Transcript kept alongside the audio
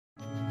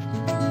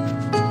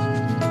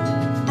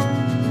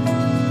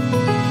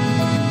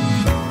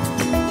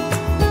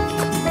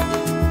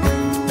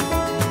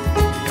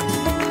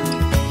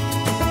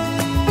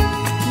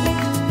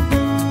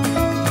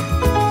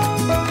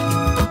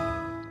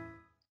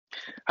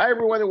Hi,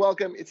 everyone, and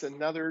welcome. It's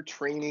another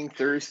Training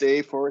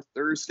Thursday for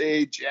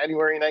Thursday,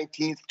 January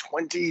 19th,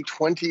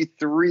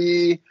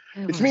 2023.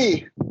 It's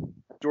me,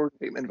 Jordan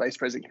Bateman, Vice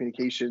President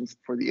Communications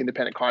for the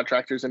Independent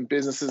Contractors and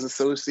Businesses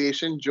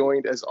Association,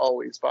 joined as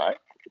always by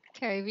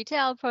Kerry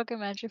Vital, Program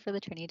Manager for the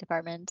Training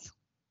Department.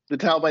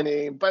 Vital by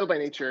name, Vital by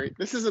nature.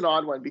 This is an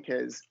odd one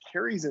because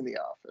Kerry's in the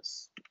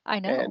office. I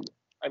know.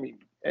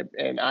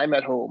 And I'm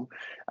at home.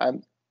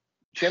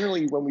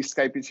 Generally, when we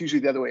Skype, it's usually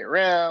the other way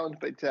around,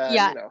 but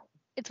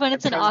it's when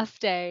it's an off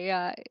day.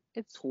 Yeah,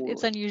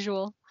 it's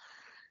unusual.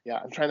 Yeah,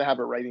 I'm trying to have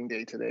a writing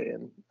day today,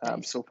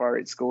 and so far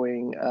it's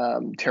going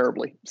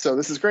terribly. So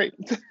this is great.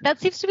 That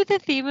seems to be the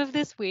theme of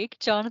this week.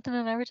 Jonathan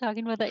and I were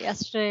talking about that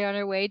yesterday on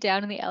our way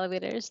down in the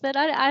elevators. That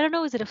I don't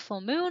know, is it a full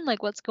moon?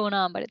 Like, what's going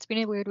on? But it's been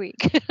a weird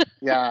week.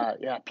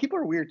 Yeah. People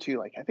are weird too.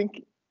 Like, I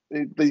think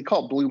they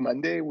call it Blue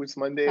Monday was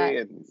Monday,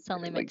 and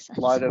makes sense.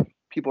 A lot of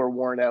people are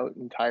worn out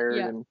and tired,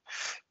 and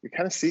you're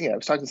kind of seeing it. I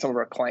was talking to some of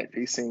our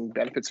client-facing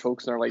benefits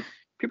folks, and they're like,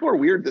 people are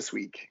weird this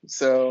week.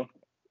 So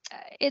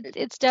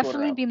it's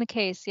definitely been the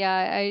case.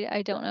 Yeah,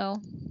 I don't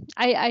know.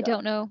 I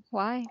don't know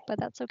why, but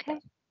that's okay.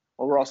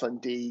 Well, we're also on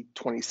day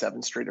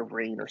 27 straight of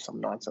rain or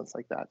some nonsense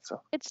like that.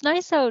 So it's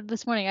nice out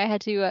this morning. I had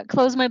to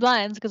close my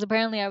blinds because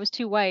apparently I was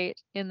too white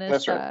in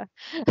this That's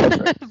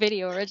right.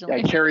 video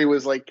originally. Yeah, Kerry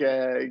was like,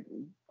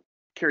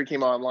 Kerry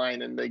came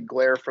online and the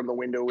glare from the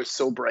window was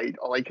so bright,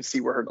 all I could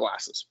see were her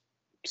glasses.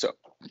 So,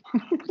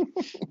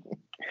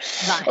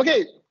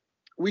 okay.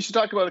 We should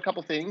talk about a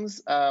couple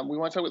things. We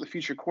want to talk about the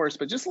future course,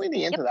 but just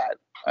leading into that,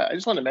 I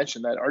just want to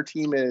mention that our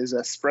team is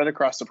spread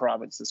across the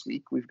province this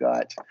week. We've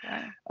got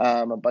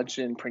a bunch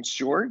in Prince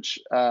George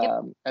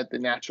at the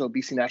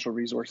BC Natural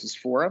Resources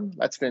Forum.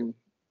 That's been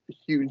a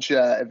huge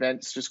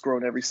event. It's just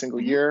grown every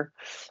single year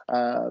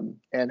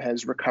and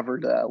has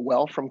recovered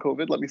well from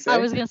COVID, let me say. I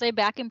was going to say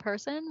back in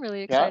person,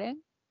 really exciting.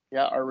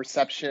 Yeah, our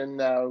reception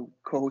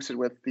co-hosted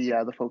with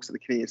the folks at the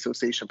Canadian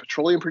Association of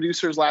Petroleum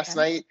Producers last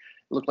night.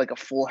 It looked like a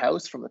full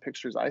house from the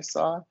pictures I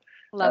saw.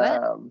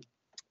 Love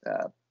it.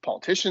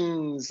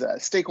 Politicians,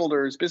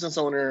 stakeholders, business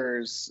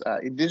owners,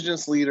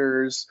 Indigenous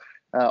leaders,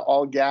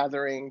 all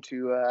gathering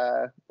to,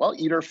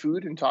 eat our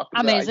food and talk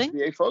with the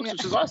ICBA folks,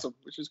 which is awesome,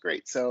 which is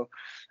great. So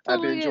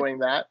I've been enjoying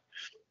that.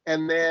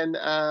 And then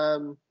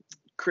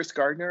Chris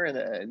Gardner and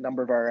a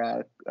number of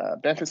our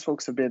benefits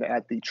folks have been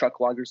at the Truck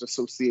Loggers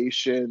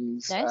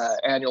Association's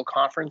annual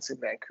conference in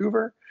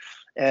Vancouver.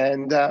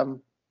 And,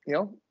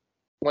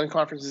 one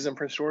conference is in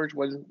Prince George,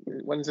 one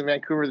is in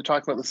Vancouver. They're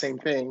talking about the same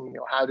thing.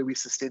 How do we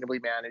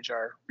sustainably manage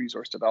our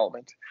resource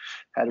development?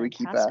 How do we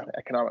keep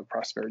economic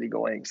prosperity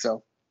going?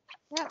 So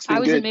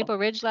I was in Maple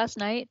Ridge last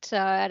night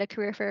at a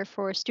career fair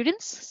for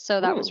students. So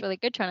that was really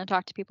good, trying to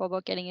talk to people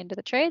about getting into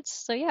the trades.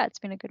 So yeah, it's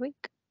been a good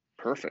week.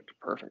 Perfect.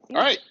 Yeah.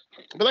 All right.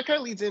 But that kind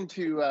of leads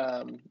into,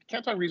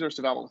 can't talk resource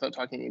development without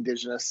talking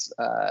Indigenous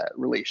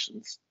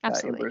relations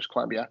in British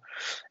Columbia.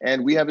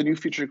 And we have a new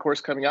featured course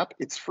coming up.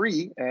 It's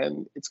free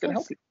and it's going to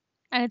help you.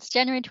 And it's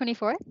January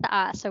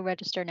 24th, so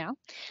register now.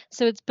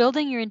 So it's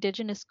building your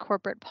Indigenous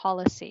corporate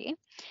policy.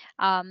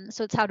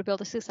 So it's how to build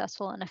a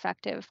successful and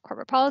effective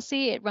corporate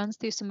policy. It runs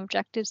through some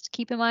objectives to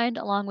keep in mind,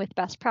 along with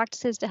best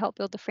practices to help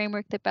build the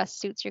framework that best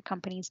suits your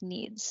company's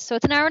needs. So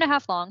it's an hour and a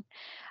half long,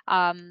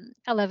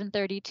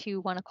 11:30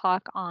 to 1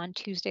 o'clock on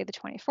Tuesday, the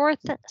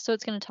 24th. So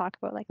it's going to talk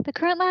about like the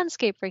current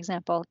landscape, for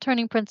example,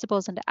 turning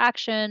principles into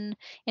action,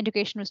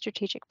 integration with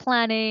strategic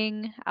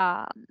planning,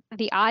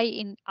 the I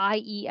in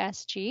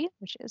IESG,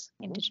 which is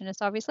Indigenous,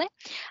 obviously,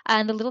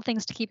 and the little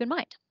things to keep in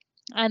mind.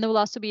 And there will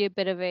also be a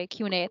bit of a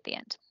Q&A at the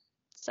end.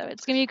 So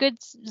it's going to be a good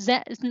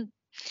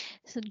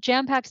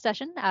jam-packed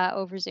session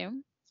over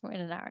Zoom in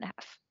an hour and a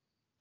half.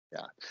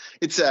 Yeah,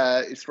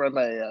 it's run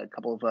by a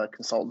couple of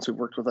consultants who've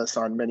worked with us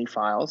on many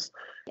files.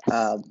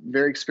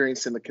 Very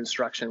experienced in the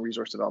construction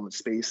resource development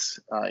space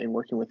in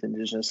working with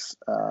Indigenous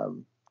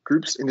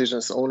groups,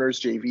 Indigenous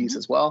owners, JVs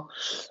as well.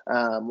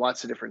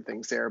 Lots of different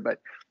things there. But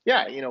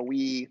yeah,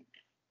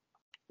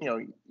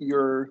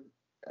 you're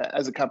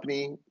as a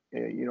company,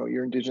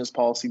 your Indigenous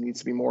policy needs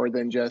to be more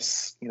than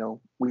just,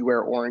 we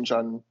wear orange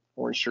on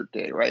Orange Shirt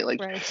Day, right?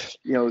 Like,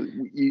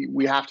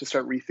 we have to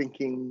start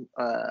rethinking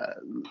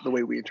the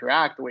way we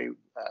interact, the way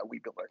we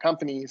build our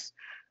companies.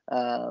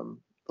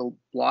 The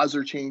laws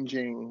are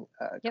changing,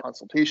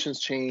 consultations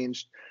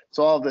changed.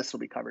 So all of this will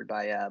be covered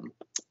by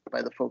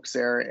the folks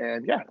there.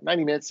 And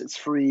 90 minutes, it's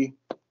free.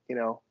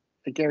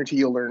 I guarantee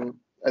you'll learn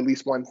at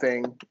least one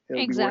thing.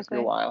 It'll be worth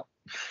your while.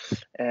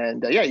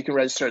 And you can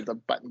register at the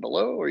button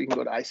below, or you can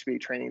go to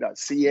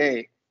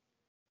icbatraining.ca,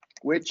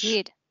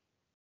 which,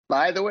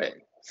 by the way,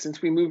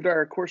 since we moved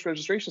our course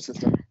registration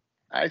system,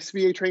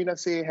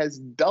 icbatraining.ca has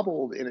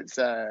doubled in its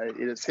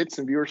hits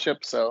and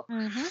viewership. So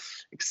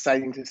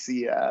exciting to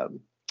see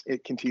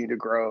it continue to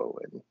grow.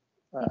 And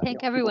I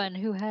thank everyone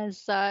who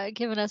has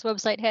given us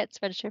website hits,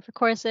 registered for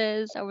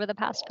courses over the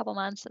past couple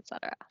months,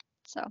 etc.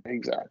 So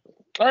exactly.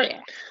 All right.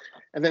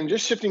 And then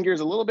just shifting gears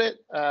a little bit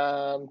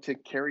to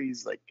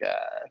Kerry's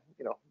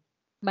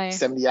my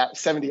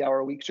 70-hour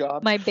a week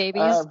job. My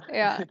babies.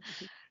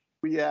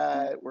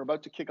 We're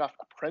about to kick off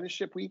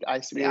Apprenticeship Week, We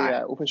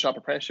ICBA are. Open Shop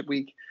Apprenticeship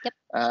Week. Yep.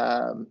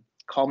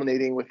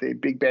 Culminating with a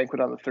big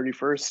banquet on the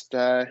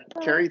 31st.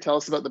 Kerry, tell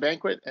us about the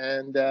banquet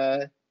and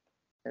where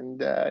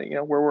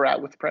we're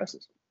at with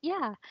apprentices.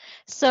 Yeah.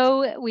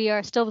 So we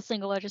are still the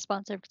single largest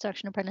sponsor of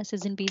construction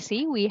apprentices in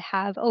BC. We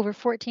have over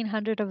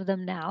 1,400 of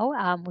them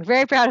now. We're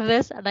very proud of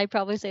this, and I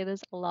probably say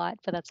this a lot,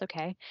 but that's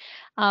okay.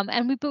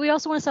 But we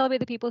also want to celebrate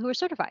the people who are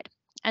certified.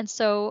 And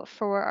so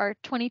for our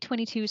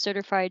 2022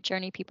 certified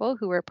journey people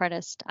who were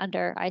apprenticed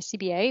under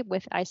ICBA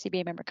with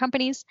ICBA member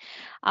companies,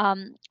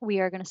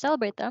 we are going to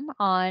celebrate them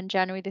on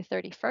January the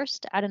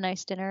 31st at a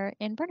nice dinner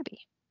in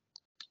Burnaby.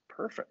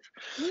 Perfect.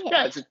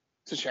 Yeah, it's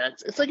a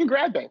chance. It's like a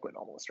grad banquet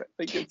almost, right?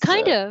 Like it's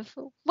kind of.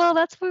 Well,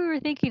 that's what we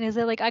were thinking, is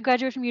that like I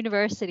graduated from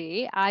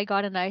university. I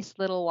got a nice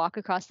little walk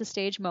across the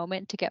stage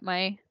moment to get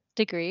my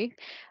degree.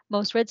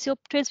 Most Red Seal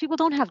tradespeople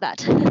don't have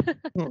that.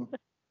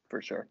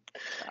 For sure.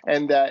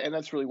 And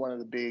that's really one of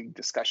the big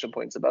discussion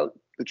points about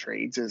the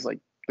trades is like,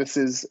 this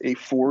is a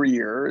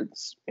 4-year,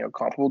 it's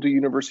comparable to a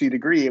university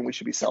degree, and we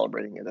should be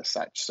celebrating it as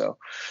such. So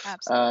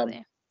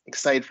absolutely.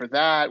 Excited for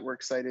that. We're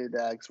excited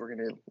because we're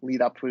going to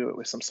lead up to it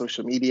with some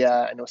social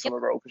media. I know some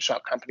of our open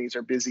shop companies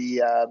are busy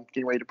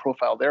getting ready to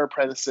profile their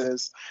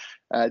apprentices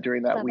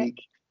during that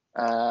week.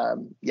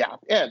 And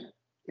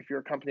if you're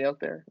a company out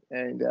there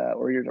and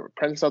or you're an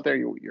apprentice out there,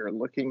 you're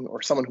looking,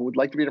 or someone who would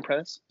like to be an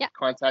apprentice,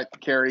 contact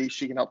Kerry.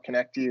 She can help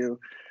connect you.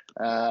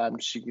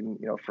 She can,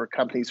 for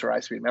companies who are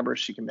ICBA members,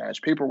 she can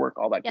manage paperwork,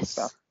 all that good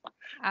stuff.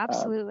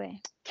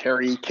 Absolutely.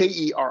 Kerry,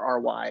 Kerry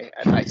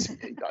at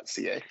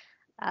icba.ca.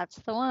 That's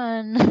the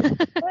one.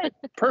 Right.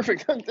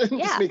 Perfect.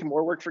 Just making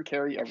more work for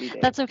Kerry every day.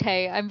 That's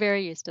okay. I'm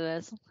very used to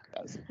this.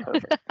 That's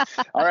perfect.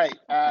 All right.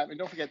 And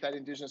don't forget that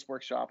Indigenous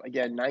workshop.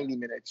 Again, 90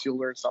 minutes. You'll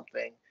learn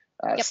something.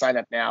 Sign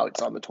up now.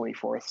 It's on the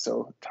 24th.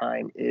 So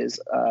time is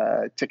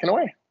ticking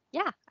away.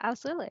 Yeah,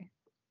 absolutely.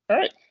 All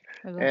right.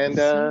 And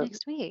see you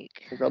next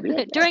week.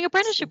 During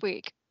Apprenticeship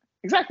Week.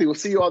 Exactly. We'll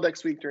see you all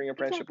next week during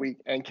Apprenticeship Week.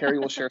 And Kerry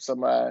will share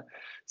some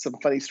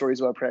funny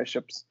stories about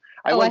apprenticeships.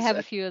 I have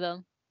a few of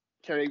them.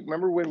 Kerry,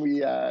 remember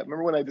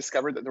when I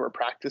discovered that there were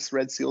practice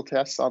Red Seal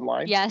tests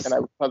online? Yes. And I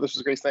thought this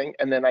was a great thing.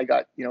 And then I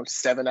got,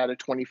 7 out of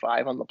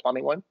 25 on the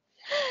plumbing one.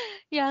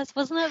 Yes.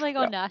 Wasn't it like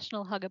on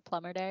National Hug a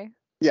Plumber Day?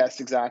 Yes,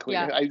 exactly.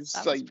 Yeah,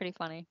 that was pretty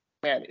funny.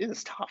 Man, it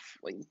is tough.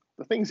 Like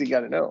the things you got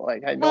to know.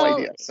 Like I had no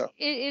idea. So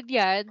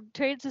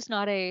trades is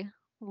not a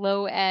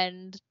low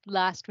end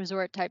last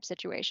resort type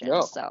situation.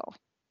 No. So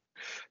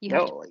you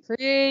have to be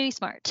pretty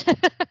smart.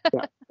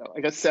 I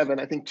got 7.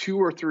 I think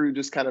 2 are through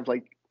just kind of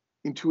like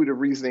intuitive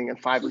reasoning, and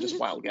 5 are just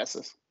wild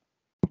guesses.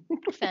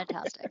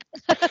 Fantastic.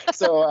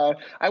 So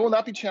I will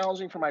not be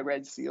challenging for my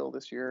Red Seal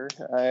this year.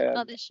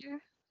 Not this year.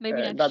 Maybe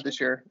next not year.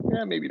 This year.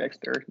 Yeah, maybe next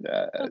year.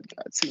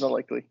 It seems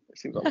unlikely.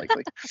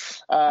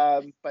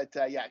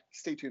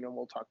 Stay tuned and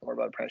we'll talk more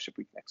about Apprenticeship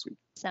Week next week.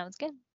 Sounds good.